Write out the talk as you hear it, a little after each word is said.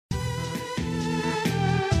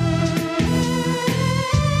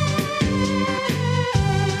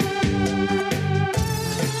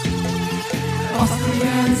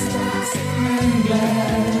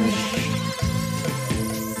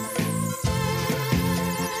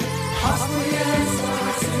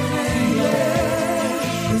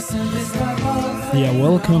Yeah,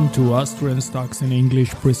 welcome to Austrian Stocks in English,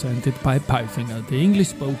 presented by Palfinger, the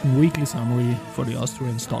English-spoken weekly summary for the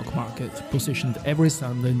Austrian stock market, positioned every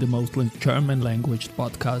Sunday in the mostly German-language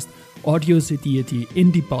podcast, Audio CD,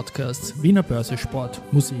 Indie Podcasts, Wiener Börse-Sport,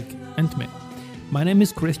 Musik and mehr. My name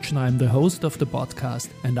is Christian, I'm the host of the podcast,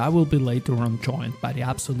 and I will be later on joined by the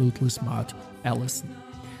absolutely smart Alison.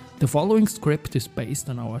 The following script is based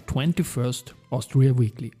on our 21st Austria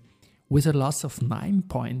Weekly. With a loss of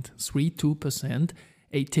 9.32%,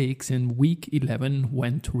 ATX in week 11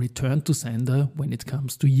 went return to sender when it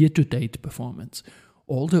comes to year-to-date performance.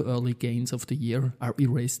 All the early gains of the year are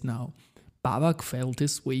erased now. BAWAG fell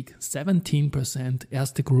this week 17%,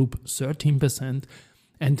 Erste Group 13%,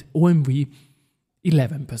 and OMV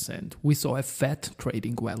 11%. We saw a fat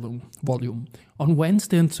trading volume. On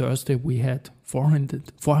Wednesday and Thursday we had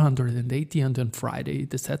 480, and on Friday,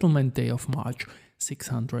 the settlement day of March,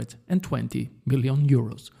 620 million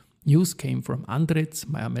euros. News came from Andritz,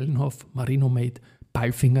 Mayr-Melnhof, Marinomed,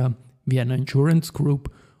 Palfinger, Vienna Insurance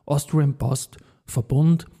Group, Austrian Post,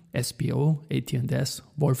 Verbund, SBO, AT&S,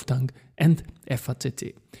 Wolfgang and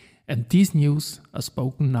FACC. And these news are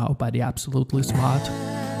spoken now by the absolutely smart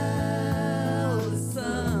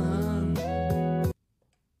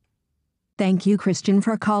Thank you, Christian,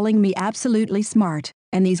 for calling me absolutely smart.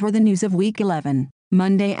 And these were the news of week 11.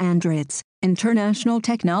 Monday, Andritz, International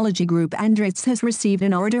Technology Group. Andritz has received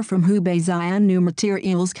an order from Hubei Xi'an New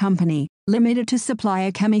Materials Company, Limited, to supply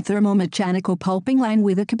a chemi-thermo-mechanical pulping line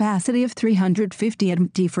with a capacity of 350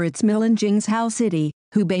 MT for its mill in Jingzhou City,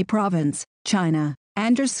 Hubei Province, China.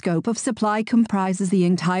 Andritz scope of supply comprises the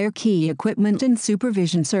entire key equipment and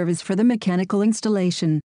supervision service for the mechanical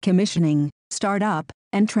installation, commissioning, startup,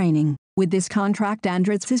 and training. With this contract,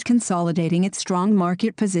 Andritz is consolidating its strong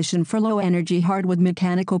market position for low-energy hardwood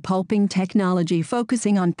mechanical pulping technology,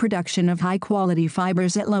 focusing on production of high-quality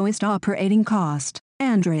fibers at lowest operating cost.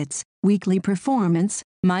 Andritz, weekly performance,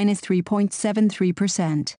 minus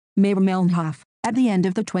 3.73%. Mayr-Melnhof, at the end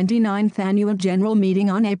of the 29th Annual General Meeting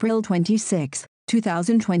on April 26,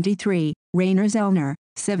 2023, Rainer Zellner,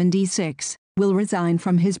 76, will resign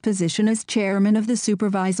from his position as chairman of the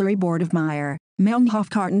Supervisory Board of Mayr-Melnhof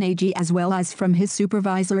Karton AG, as well as from his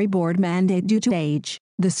supervisory board mandate due to age.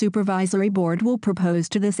 The supervisory board will propose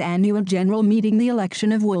to this annual general meeting the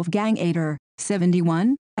election of Wolfgang Ader,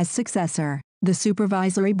 71, as successor. The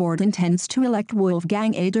supervisory board intends to elect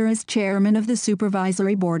Wolfgang Ader as chairman of the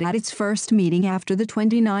supervisory board at its first meeting after the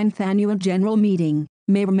 29th annual general meeting.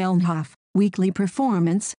 Mayr-Melnhof, weekly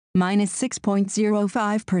performance, minus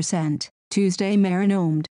 6.05%. Tuesday,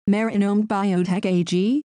 Marinomed Biotech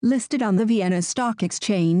AG, listed on the Vienna Stock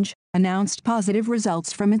Exchange, announced positive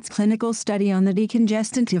results from its clinical study on the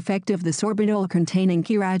decongestant effect of the sorbitol-containing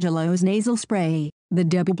Carragelose nasal spray. The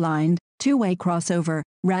double-blind, two-way crossover,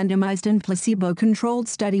 randomized and placebo-controlled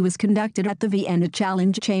study was conducted at the Vienna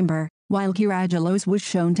Challenge Chamber. While Carragelose was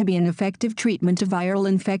shown to be an effective treatment of viral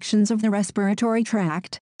infections of the respiratory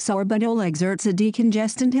tract, sorbitol exerts a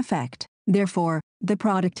decongestant effect. Therefore, the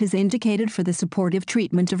product is indicated for the supportive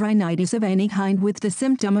treatment of rhinitis of any kind with the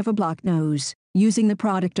symptom of a blocked nose. Using the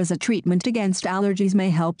product as a treatment against allergies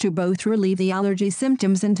may help to both relieve the allergy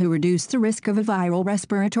symptoms and to reduce the risk of a viral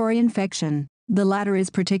respiratory infection. The latter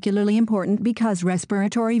is particularly important because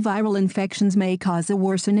respiratory viral infections may cause a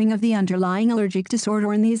worsening of the underlying allergic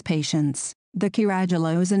disorder in these patients. The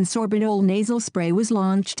Carragelose and sorbitol nasal spray was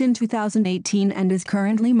launched in 2018 and is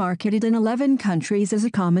currently marketed in 11 countries as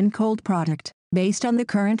a common cold product. Based on the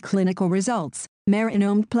current clinical results,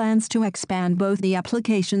 Marinomed plans to expand both the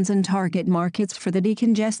applications and target markets for the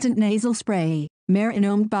decongestant nasal spray.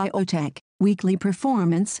 Marinomed Biotech, weekly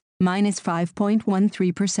performance, minus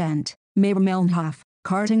 5.13%. Mayr-Melnhof,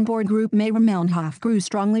 Cartonboard Group. Mayr-Melnhof grew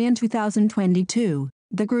strongly in 2022.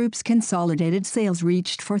 The group's consolidated sales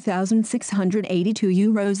reached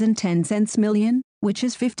 €4,682.10 million, which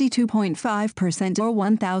is 52.5% or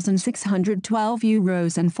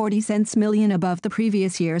 €1,612.40 million above the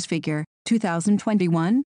previous year's figure.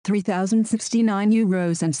 2021,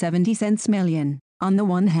 €3,069.70 million. On the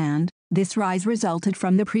one hand, this rise resulted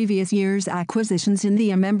from the previous year's acquisitions in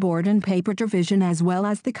the board and paper division, as well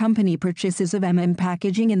as the company purchases of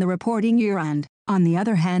packaging in the reporting year, and, on the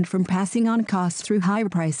other hand, from passing on costs through higher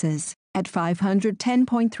prices. At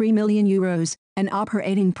 €510.3 million, an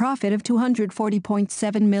operating profit of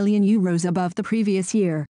 €240.7 million above the previous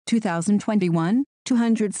year, 2021,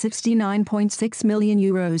 €269.6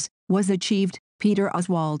 million, was achieved. Peter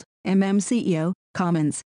Oswald, CEO,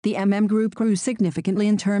 comments. The Group grew significantly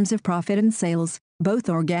in terms of profit and sales, both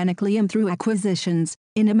organically and through acquisitions,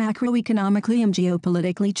 in a macroeconomically and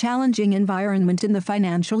geopolitically challenging environment in the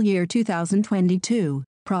financial year 2022.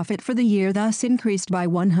 Profit for the year thus increased by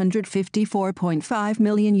 €154.5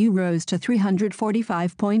 million to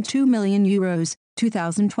 €345.2 million,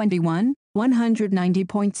 2021,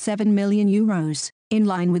 €190.7 million, in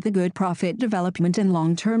line with the good profit development and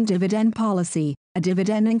long-term dividend policy. A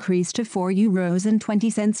dividend increase to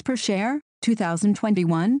 €4.20 per share,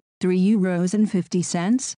 2021,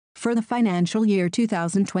 €3.50, for the financial year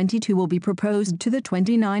 2022 will be proposed to the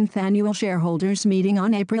 29th Annual Shareholders Meeting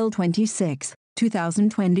on April 26,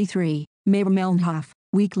 2023. Mayr-Melnhof,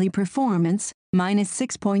 weekly performance, minus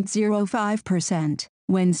 6.05%.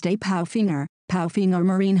 Wednesday. Palfinger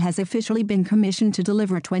Marine has officially been commissioned to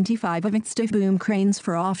deliver 25 of its boom cranes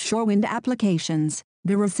for offshore wind applications.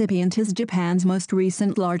 The recipient is Japan's most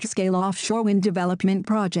recent large-scale offshore wind development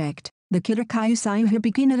project, the Kitakyusai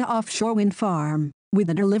Hibikinata offshore wind farm. With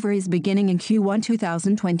the deliveries beginning in Q1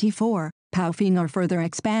 2024, Palfinger further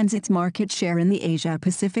expands its market share in the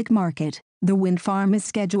Asia-Pacific market. The wind farm is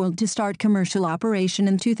scheduled to start commercial operation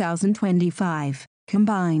in 2025.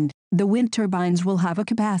 Combined, the wind turbines will have a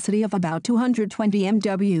capacity of about 220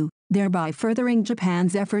 MW, thereby furthering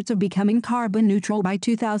Japan's efforts of becoming carbon neutral by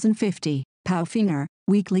 2050. Palfinger,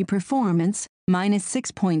 weekly performance, minus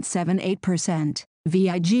 6.78%.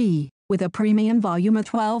 VIG, with a premium volume of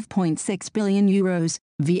 €12.6 billion,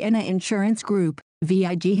 Vienna Insurance Group,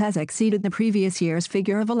 VIG has exceeded the previous year's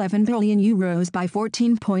figure of €11 billion by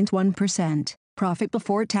 14.1%. Profit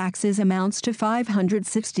before taxes amounts to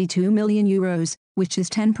 €562 million, which is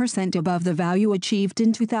 10% above the value achieved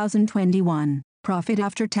in 2021. Profit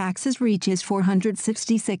after taxes reaches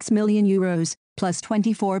 €466 million, plus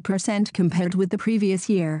 24% compared with the previous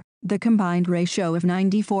year. The combined ratio of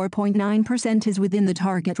 94.9% is within the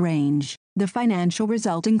target range. The financial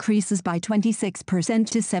result increases by 26%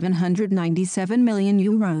 to €797 million.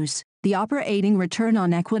 The operating return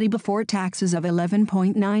on equity before taxes of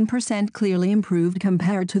 11.9% clearly improved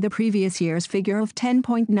compared to the previous year's figure of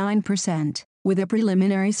 10.9%. With a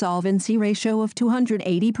preliminary solvency ratio of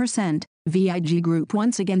 280%, VIG Group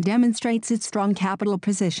once again demonstrates its strong capital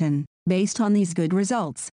position. Based on these good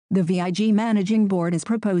results, the VIG Managing Board is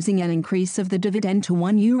proposing an increase of the dividend to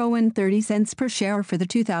 €1.30 per share for the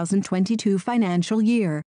 2022 financial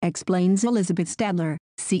year, explains Elizabeth Stadler,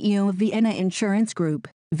 CEO of Vienna Insurance Group.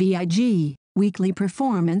 VIG, weekly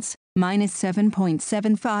performance, minus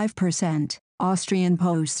 7.75%.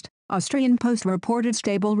 Austrian Post reported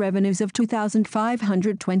stable revenues of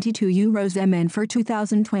 €2,522 for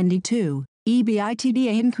 2022.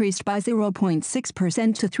 EBITDA increased by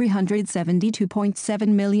 0.6% to €372.7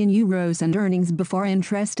 million and earnings before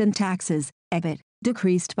interest and taxes, EBIT,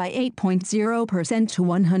 decreased by 8.0% to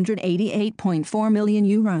 €188.4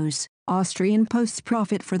 million. Austrian Post's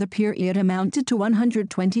profit for the period amounted to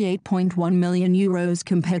 €128.1 million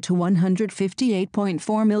compared to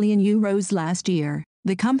 €158.4 million last year.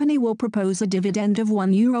 The company will propose a dividend of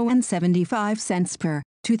 €1.75 per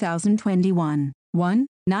 2021.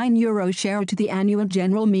 €9 share to the annual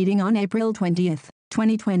general meeting on April 20,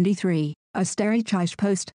 2023. Österreichische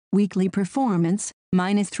Post, weekly performance,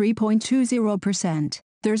 minus 3.20%.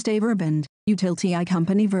 Thursday. Verbund, utility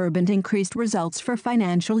company Verbund increased results for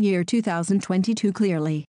financial year 2022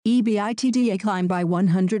 clearly. EBITDA climbed by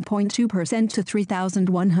 100.2% to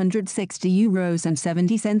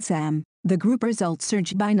 €3,160.70 The group results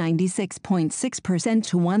surged by 96.6%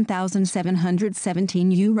 to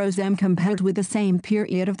 €1,717 compared with the same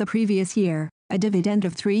period of the previous year. A dividend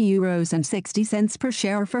of €3.60 per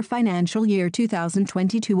share for financial year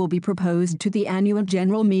 2022 will be proposed to the annual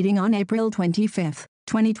general meeting on April 25,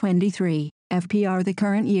 2023. FPR the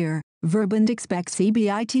current year, Verbund expects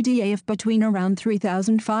EBITDA of between around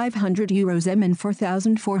 €3,500 and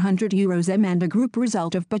 €4,400 and a group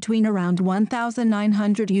result of between around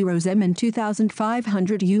 €1,900 and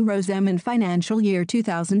 €2,500 in financial year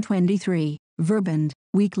 2023. Verbund,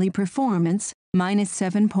 weekly performance, minus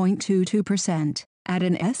 7.22%.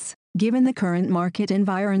 AT&S, given the current market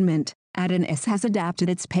environment, AT&S has adapted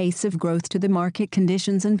its pace of growth to the market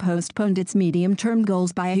conditions and postponed its medium-term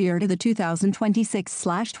goals by a year to the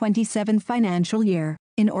 2026/27 financial year.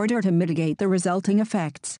 In order to mitigate the resulting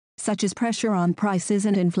effects, such as pressure on prices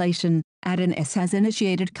and inflation, AT&S has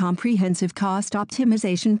initiated comprehensive cost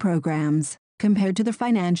optimization programs. Compared to the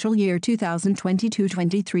financial year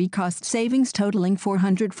 2022-23, cost savings totaling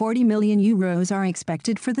 €440 million are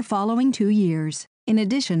expected for the following 2 years. In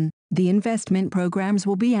addition, the investment programs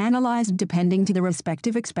will be analyzed depending to the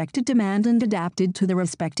respective expected demand and adapted to the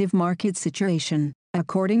respective market situation.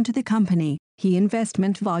 According to the company, key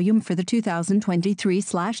investment volume for the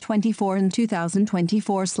 2023/24 and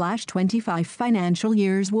 2024/25 financial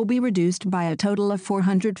years will be reduced by a total of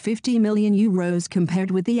 €450 million compared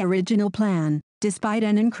with the original plan, despite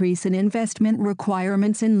an increase in investment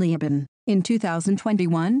requirements in Lebanon. In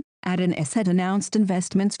 2021, ATX had announced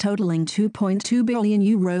investments totaling €2.2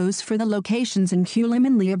 billion for the locations in Kulim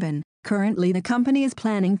and Lebanon. Currently, the company is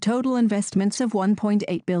planning total investments of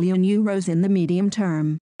 €1.8 billion in the medium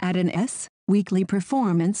term. ATX, weekly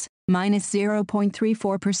performance, minus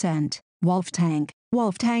 0.34%.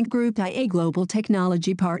 Wolftank Group, a global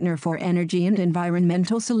technology partner for energy and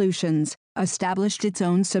environmental solutions, established its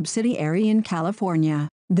own subsidiary in California.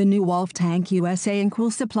 The new Wolftank USA Inc. will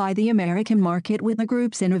supply the American market with the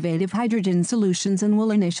group's innovative hydrogen solutions and will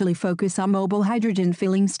initially focus on mobile hydrogen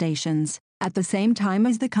filling stations. At the same time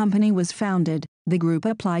as the company was founded, the group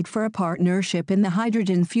applied for a partnership in the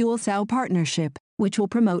Hydrogen Fuel Cell Partnership, which will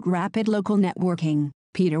promote rapid local networking.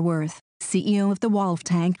 Peter Wirth, CEO of the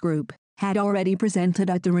Wolftank Group, had already presented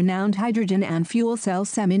at the renowned Hydrogen and Fuel Cell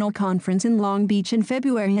Seminole Conference in Long Beach in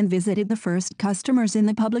February and visited the first customers in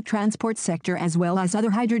the public transport sector as well as other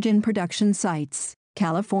hydrogen production sites.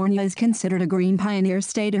 California is considered a green pioneer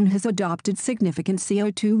state and has adopted significant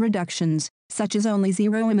CO2 reductions, such as only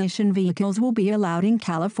zero-emission vehicles will be allowed in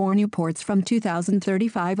California ports from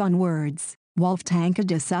 2035 onwards. Wolftank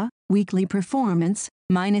Odessa, weekly performance,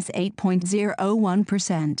 minus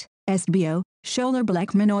 8.01%. SBO, Schoeller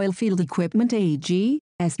Bleckmann Oilfield Equipment AG,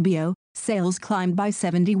 SBO, sales climbed by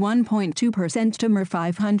 71.2% to mer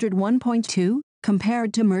 501.2,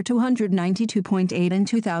 compared to mer 292.8 in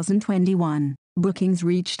 2021. Bookings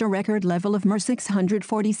reached a record level of mer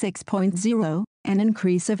 646.0, an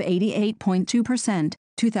increase of 88.2%,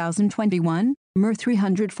 2021, mer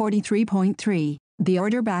 343.3. The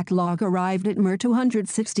order backlog arrived at mer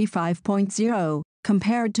 265.0,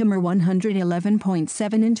 compared to mer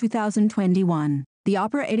 111.7 in 2021. The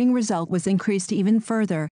operating result was increased even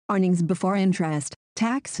further. Earnings before interest,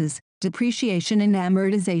 taxes, depreciation and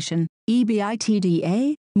amortization,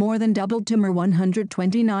 EBITDA, more than doubled to mer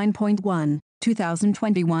 129.1,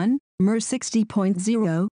 2021, mer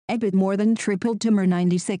 60.0, EBIT more than tripled to mer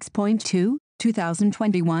 96.2,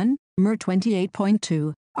 2021, mer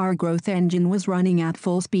 28.2. Our growth engine was running at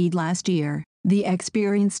full speed last year. The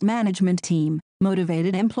experienced management team,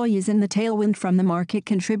 motivated employees and the tailwind from the market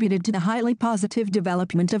contributed to the highly positive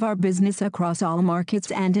development of our business across all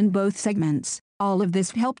markets and in both segments. All of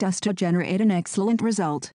this helped us to generate an excellent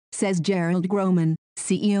result, says Gerald Grohman,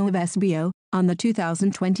 CEO of SBO, on the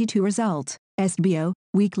 2022 result. SBO,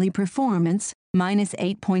 weekly performance, minus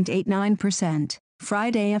 8.89%.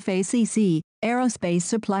 Friday. FACC, aerospace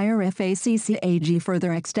supplier FACC AG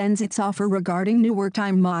further extends its offer regarding new work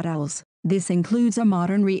time models. This includes a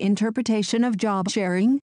modern reinterpretation of job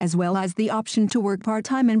sharing, as well as the option to work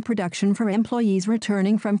part-time in production for employees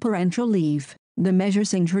returning from parental leave. The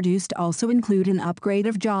measures introduced also include an upgrade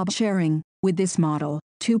of job sharing. With this model,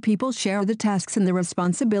 two people share the tasks and the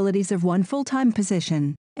responsibilities of one full-time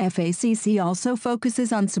position. FACC also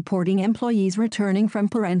focuses on supporting employees returning from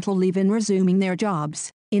parental leave and resuming their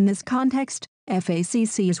jobs. In this context,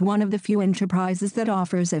 FACC is one of the few enterprises that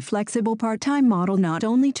offers a flexible part-time model not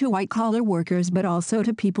only to white-collar workers but also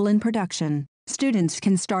to people in production. Students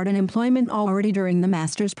can start an employment already during the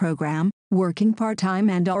master's program, working part-time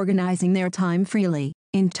and organizing their time freely.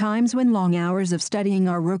 In times when long hours of studying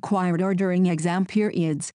are required or during exam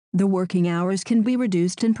periods, the working hours can be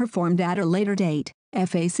reduced and performed at a later date.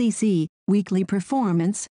 FACC, weekly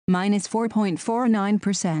performance, minus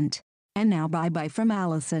 4.49%. And now bye-bye from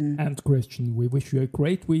Alison. And Christian, we wish you a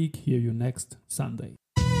great week. Hear you next Sunday.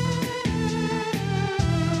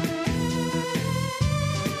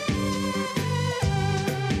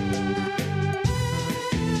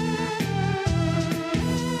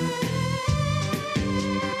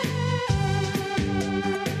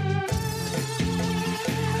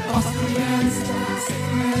 Austrian Stocks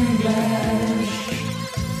in England.